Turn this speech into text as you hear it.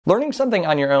Learning something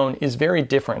on your own is very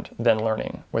different than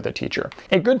learning with a teacher.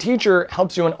 A good teacher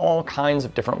helps you in all kinds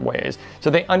of different ways. So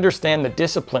they understand the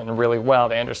discipline really well.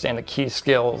 They understand the key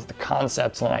skills, the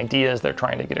concepts and ideas they're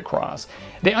trying to get across.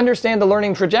 They understand the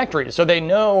learning trajectory, so they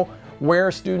know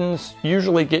where students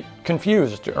usually get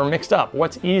confused or mixed up,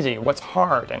 what's easy, what's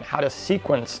hard, and how to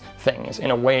sequence things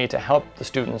in a way to help the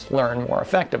students learn more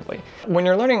effectively. When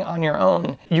you're learning on your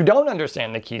own, you don't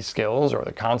understand the key skills or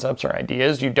the concepts or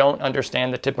ideas, you don't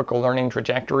understand the typical learning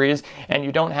trajectories, and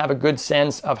you don't have a good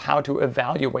sense of how to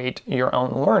evaluate your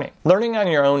own learning. Learning on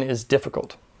your own is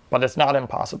difficult, but it's not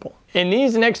impossible. In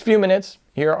these next few minutes,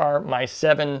 here are my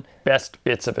 7 best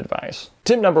bits of advice.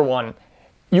 Tip number 1.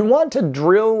 You want to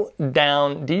drill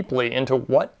down deeply into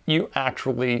what you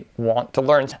actually want to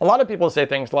learn. A lot of people say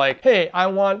things like, hey, I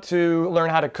want to learn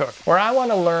how to cook, or I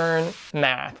want to learn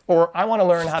math, or I want to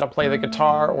learn how to play the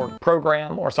guitar or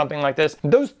program or something like this.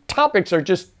 Those topics are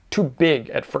just too big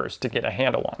at first to get a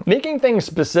handle on. Making things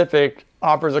specific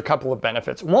offers a couple of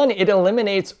benefits. One, it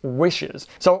eliminates wishes.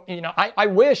 So, I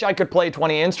wish I could play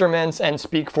 20 instruments and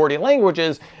speak 40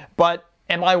 languages, but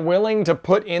am I willing to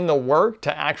put in the work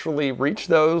to actually reach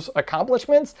those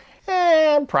accomplishments?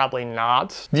 Probably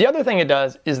not. The other thing it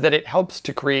does is that it helps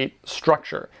to create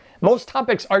structure. Most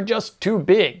topics are just too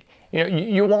big.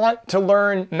 You want to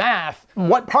learn math.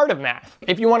 What part of math?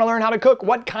 If you want to learn how to cook,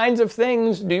 what kinds of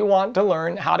things do you want to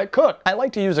learn how to cook? I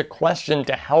like to use a question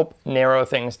to help narrow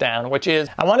things down, which is,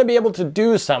 I want to be able to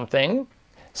do something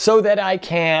so that I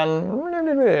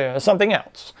can something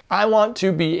else. I want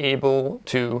to be able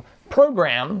to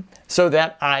program so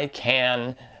that I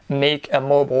can make a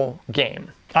mobile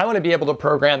game. I want to be able to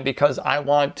program because I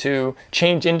want to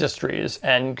change industries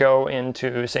and go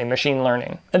into, say, machine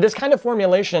learning. And this kind of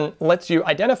formulation lets you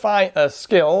identify a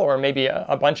skill, or maybe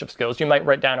a bunch of skills. You might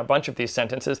write down a bunch of these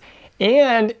sentences,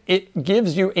 and it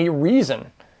gives you a reason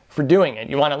for doing it.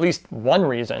 You want at least one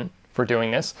reason for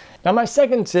doing this. Now, my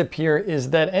second tip here is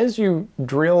that as you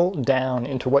drill down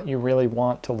into what you really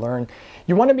want to learn,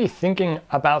 you want to be thinking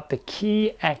about the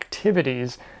key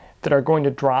activities that are going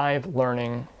to drive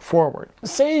learning forward.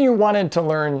 Say you wanted to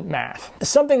learn math.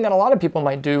 Something that a lot of people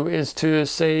might do is to,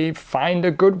 say, find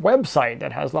a good website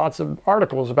that has lots of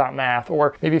articles about math,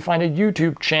 or maybe find a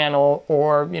YouTube channel,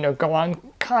 or go on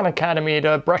Khan Academy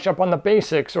to brush up on the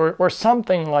basics, or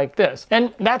something like this.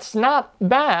 And that's not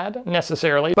bad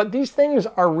necessarily, but these things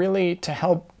are really to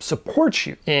help support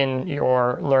you in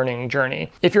your learning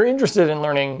journey. If you're interested in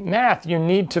learning math, you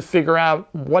need to figure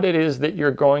out what it is that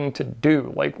you're going to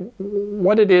do, like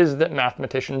what it is that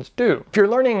mathematicians do. If you're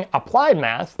learning applied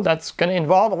math, that's going to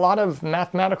involve a lot of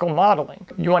mathematical modeling.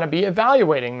 You want to be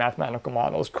evaluating mathematical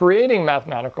models, creating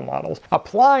mathematical models,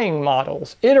 applying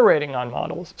models, iterating on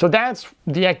models. So that's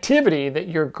the activity that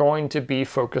you're going to be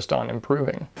focused on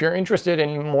improving. If you're interested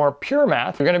in more pure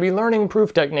math, you're going to be learning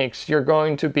proof techniques, you're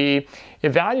going to be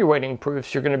evaluating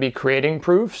proofs, you're going to be creating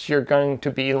proofs, you're going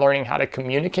to be learning how to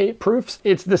communicate proofs.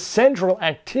 It's the central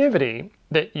activity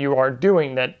that you are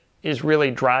doing that is really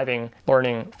driving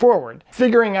learning forward.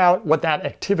 Figuring out what that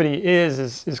activity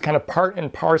is kind of part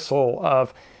and parcel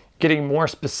of getting more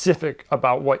specific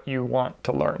about what you want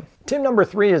to learn. Tip number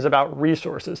 3 is about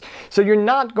resources. So you're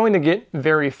not going to get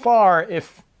very far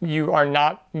if you are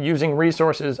not using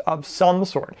resources of some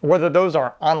sort, whether those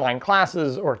are online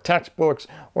classes or textbooks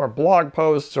or blog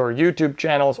posts or YouTube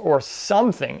channels or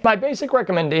something. My basic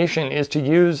recommendation is to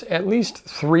use at least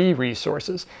 3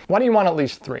 resources. Why do you want at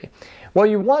least 3? Well,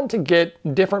 you want to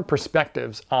get different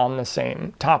perspectives on the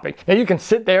same topic. Now, you can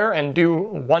sit there and do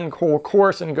one whole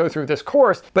course and go through this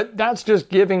course, but that's just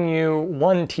giving you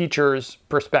one teacher's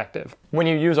perspective. When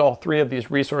you use all 3 of these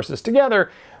resources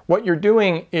together, what you're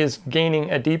doing is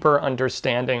gaining a deeper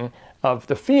understanding of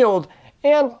the field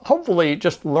and hopefully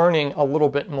just learning a little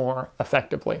bit more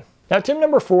effectively. Now, tip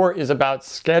number 4 is about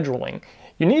scheduling.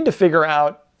 You need to figure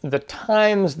out the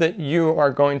times that you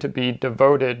are going to be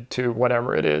devoted to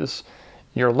whatever it is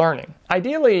you're learning.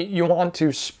 Ideally, you want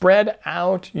to spread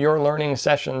out your learning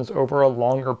sessions over a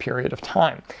longer period of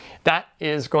time. That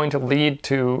is going to lead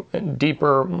to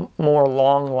deeper, more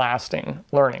long-lasting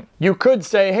learning. You could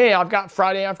say, hey, I've got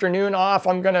Friday afternoon off.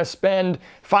 I'm going to spend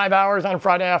 5 hours on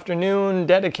Friday afternoon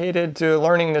dedicated to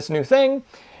learning this new thing.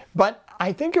 But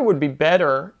I think it would be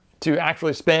better to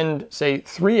actually spend, say,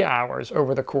 3 hours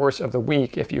over the course of the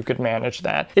week if you could manage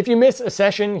that. If you miss a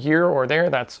session here or there,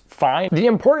 that's fine. The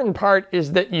important part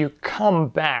is that you come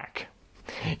back.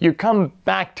 You come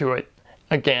back to it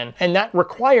again, and that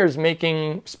requires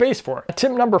making space for it.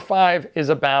 Tip number 5 is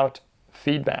about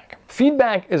feedback.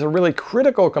 Feedback is a really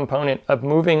critical component of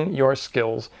moving your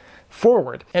skills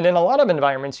forward. And in a lot of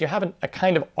environments, you have a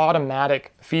kind of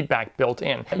automatic feedback built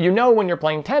in. You know when you're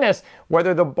playing tennis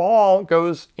whether the ball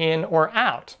goes in or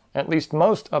out, at least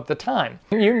most of the time.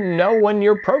 You know when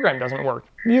your program doesn't work,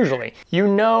 usually. You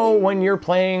know when you're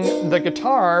playing the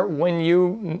guitar when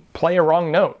you play a wrong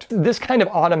note. This kind of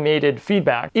automated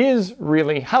feedback is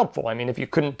really helpful. I mean, if you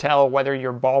couldn't tell whether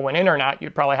your ball went in or not,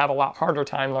 you'd probably have a lot harder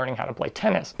time learning how to play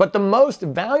tennis. But the most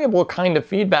valuable kind of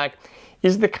feedback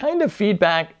is the kind of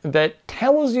feedback that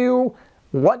tells you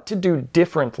what to do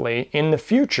differently in the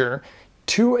future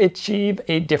to achieve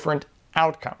a different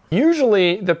outcome.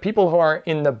 Usually the people who are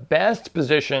in the best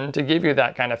position to give you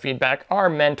that kind of feedback are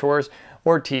mentors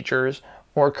or teachers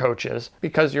or coaches.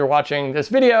 Because you're watching this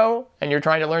video and you're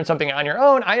trying to learn something on your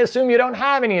own, I assume you don't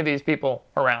have any of these people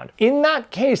around. In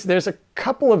that case, there's a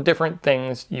couple of different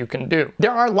things you can do.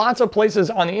 There are lots of places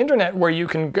on the internet where you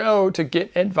can go to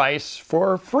get advice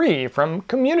for free from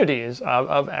communities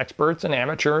of experts and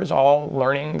amateurs all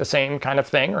learning the same kind of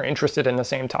thing or interested in the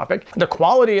same topic. The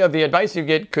quality of the advice you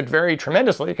get could vary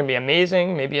tremendously. It can be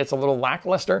amazing, maybe it's a little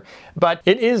lackluster, but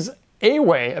it is a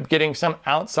way of getting some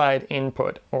outside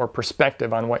input or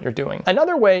perspective on what you're doing.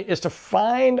 Another way is to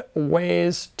find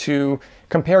ways to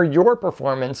compare your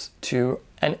performance to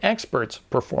an expert's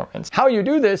performance. How you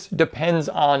do this depends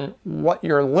on what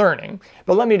you're learning,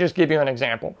 but let me just give you an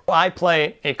example. I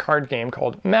play a card game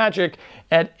called Magic,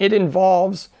 and it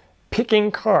involves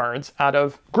picking cards out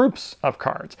of groups of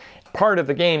cards. Part of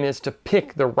the game is to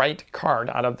pick the right card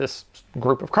out of this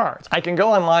group of cards. I can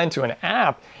go online to an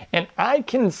app and I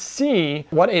can see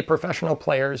what a professional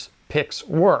player's picks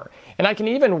were. And I can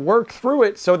even work through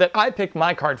it so that I pick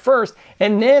my card first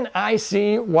and then I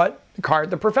see what card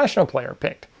the professional player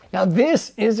picked. Now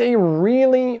this is a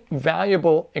really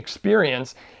valuable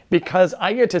experience because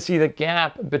I get to see the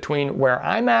gap between where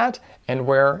I'm at and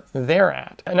where they're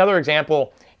at. Another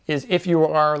example is if you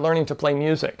are learning to play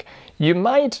music. You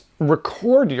might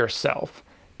record yourself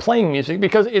playing music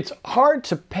because it's hard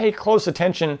to pay close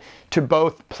attention to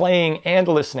both playing and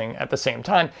listening at the same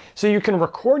time. So you can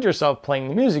record yourself playing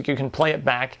the music, you can play it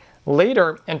back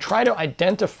later and try to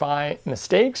identify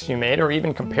mistakes you made or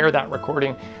even compare that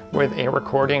recording with a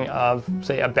recording of,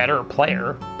 say, a better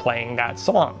player playing that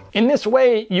song. In this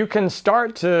way, you can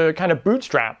start to kind of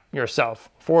bootstrap yourself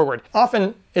forward.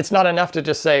 Often it's not enough to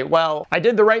just say, well, I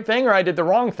did the right thing or I did the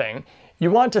wrong thing.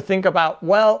 You want to think about,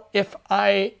 well, if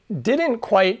I didn't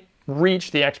quite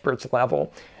reach the expert's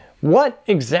level, what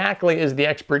exactly is the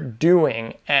expert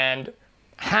doing and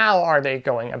how are they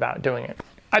going about doing it?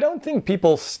 I don't think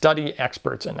people study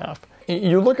experts enough.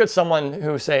 You look at someone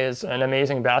who, say, is an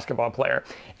amazing basketball player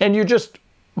and you just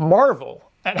marvel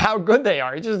at how good they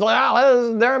are. You're just like,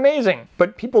 wow, they're amazing.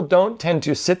 But people don't tend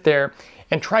to sit there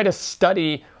and try to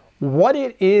study what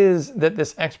it is that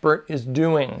this expert is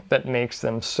doing that makes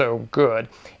them so good,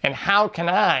 and how can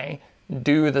I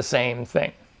do the same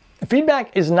thing?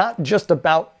 Feedback is not just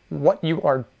about what you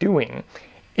are doing,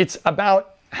 it's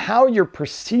about how you're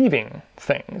perceiving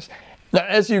things. Now,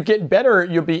 as you get better,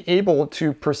 you'll be able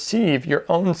to perceive your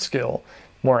own skill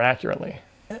more accurately.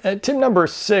 Tip number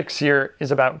 6 here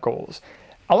is about goals.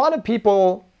 A lot of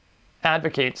people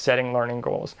advocate setting learning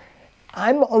goals.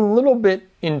 I'm a little bit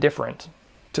indifferent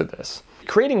to this.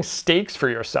 Creating stakes for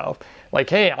yourself, like,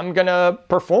 hey, I'm gonna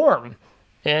perform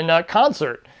in a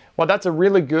concert. Well, that's a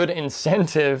really good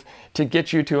incentive to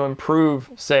get you to improve,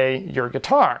 say, your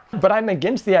guitar. But I'm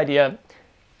against the idea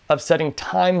of setting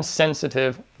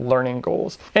time-sensitive learning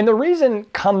goals. And the reason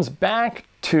comes back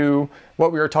to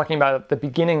what we were talking about at the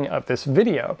beginning of this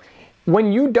video.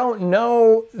 When you don't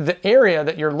know the area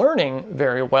that you're learning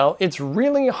very well, it's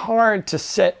really hard to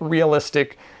set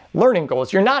realistic learning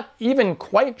goals. You're not even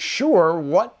quite sure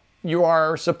what you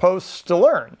are supposed to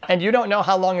learn. And you don't know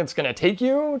how long it's gonna take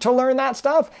you to learn that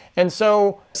stuff. And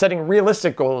so setting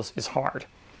realistic goals is hard.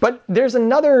 But there's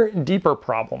another deeper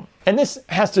problem. And this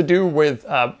has to do with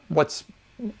what's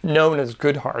known as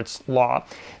Goodhart's law.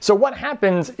 So what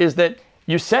happens is that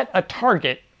you set a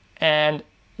target and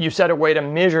you set a way to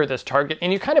measure this target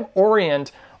and you kind of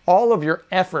orient all of your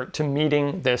effort to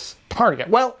meeting this target.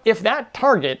 Well, if that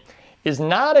target is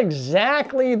not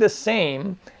exactly the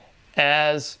same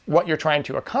as what you're trying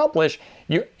to accomplish,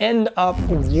 you end up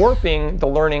warping the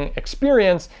learning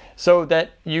experience so that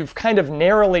you've kind of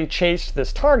narrowly chased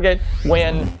this target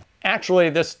when actually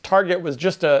this target was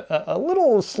just a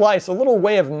little slice, a little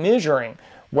way of measuring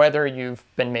whether you've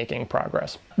been making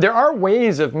progress. There are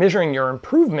ways of measuring your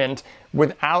improvement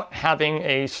without having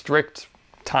a strict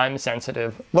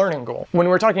time-sensitive learning goal. When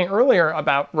we were talking earlier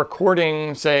about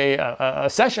recording, say, a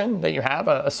session that you have,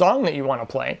 a song that you want to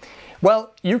play,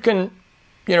 well, you can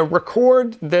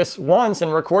record this once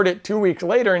and record it 2 weeks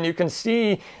later, and you can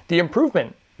see the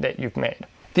improvement that you've made.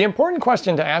 The important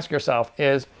question to ask yourself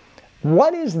is,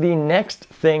 what is the next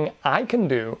thing I can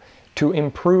do to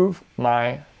improve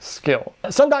my skill?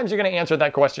 Sometimes you're going to answer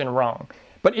that question wrong,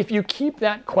 but if you keep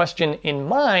that question in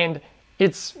mind,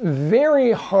 it's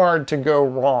very hard to go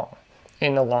wrong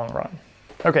in the long run.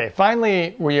 Okay,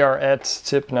 finally, we are at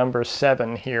tip number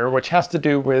 7 here, which has to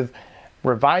do with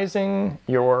revising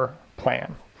your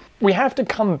plan. We have to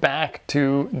come back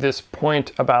to this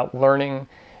point about learning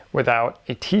without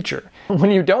a teacher.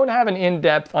 When you don't have an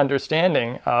in-depth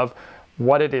understanding of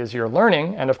what it is you're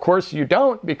learning, and of course you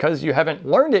don't because you haven't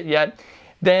learned it yet,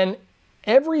 then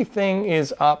everything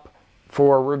is up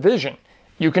for revision.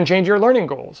 You can change your learning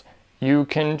goals. You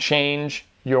can change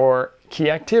your key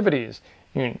activities.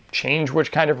 You can change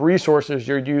which kind of resources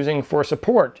you're using for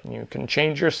support. You can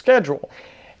change your schedule.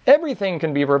 Everything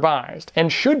can be revised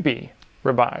and should be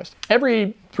revised.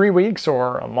 Every 3 weeks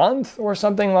or a month or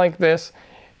something like this,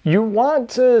 you want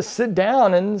to sit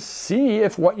down and see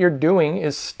if what you're doing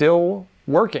is still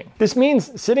working. This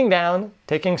means sitting down,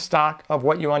 taking stock of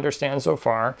what you understand so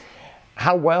far,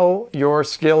 how well your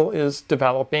skill is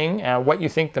developing, what you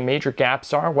think the major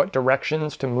gaps are, what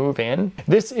directions to move in.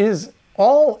 This is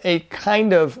all a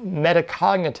kind of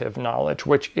metacognitive knowledge,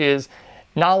 which is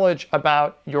knowledge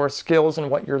about your skills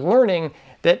and what you're learning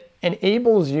that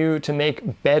enables you to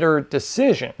make better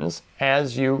decisions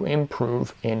as you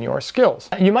improve in your skills.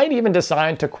 You might even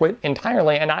decide to quit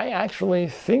entirely, and I actually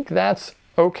think that's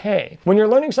okay. When you're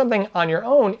learning something on your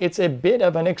own, it's a bit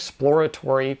of an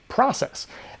exploratory process.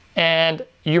 And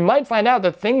you might find out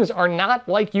that things are not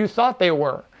like you thought they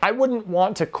were. I wouldn't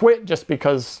want to quit just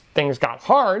because things got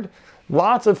hard.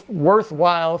 Lots of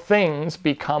worthwhile things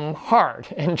become hard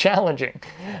and challenging.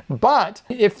 But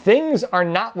if things are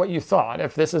not what you thought,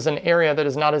 if this is an area that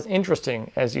is not as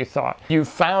interesting as you thought, you've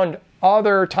found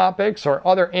other topics or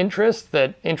other interests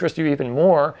that interest you even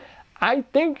more, I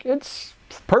think it's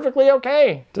perfectly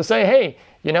okay to say, hey,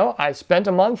 I spent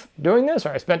a month doing this, or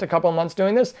I spent a couple of months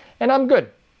doing this, and I'm good.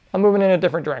 I'm moving in a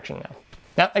different direction now.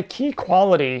 Now, a key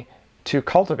quality to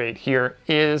cultivate here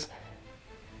is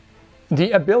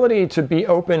the ability to be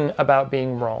open about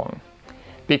being wrong.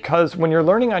 Because when you're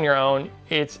learning on your own,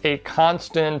 it's a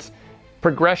constant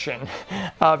progression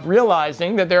of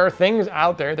realizing that there are things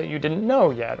out there that you didn't know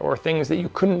yet, or things that you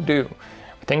couldn't do,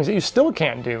 or things that you still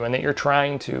can't do and that you're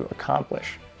trying to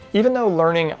accomplish. Even though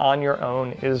learning on your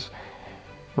own is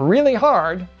really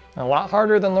hard, a lot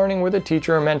harder than learning with a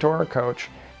teacher, a mentor, or coach,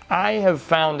 I have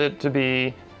found it to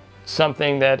be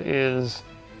something that is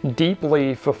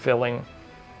deeply fulfilling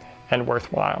and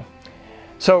worthwhile.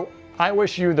 So I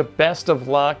wish you the best of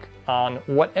luck on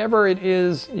whatever it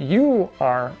is you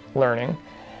are learning,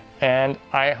 and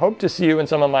I hope to see you in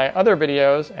some of my other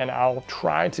videos, and I'll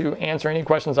try to answer any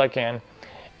questions I can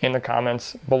in the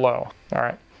comments below. All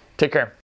right, take care.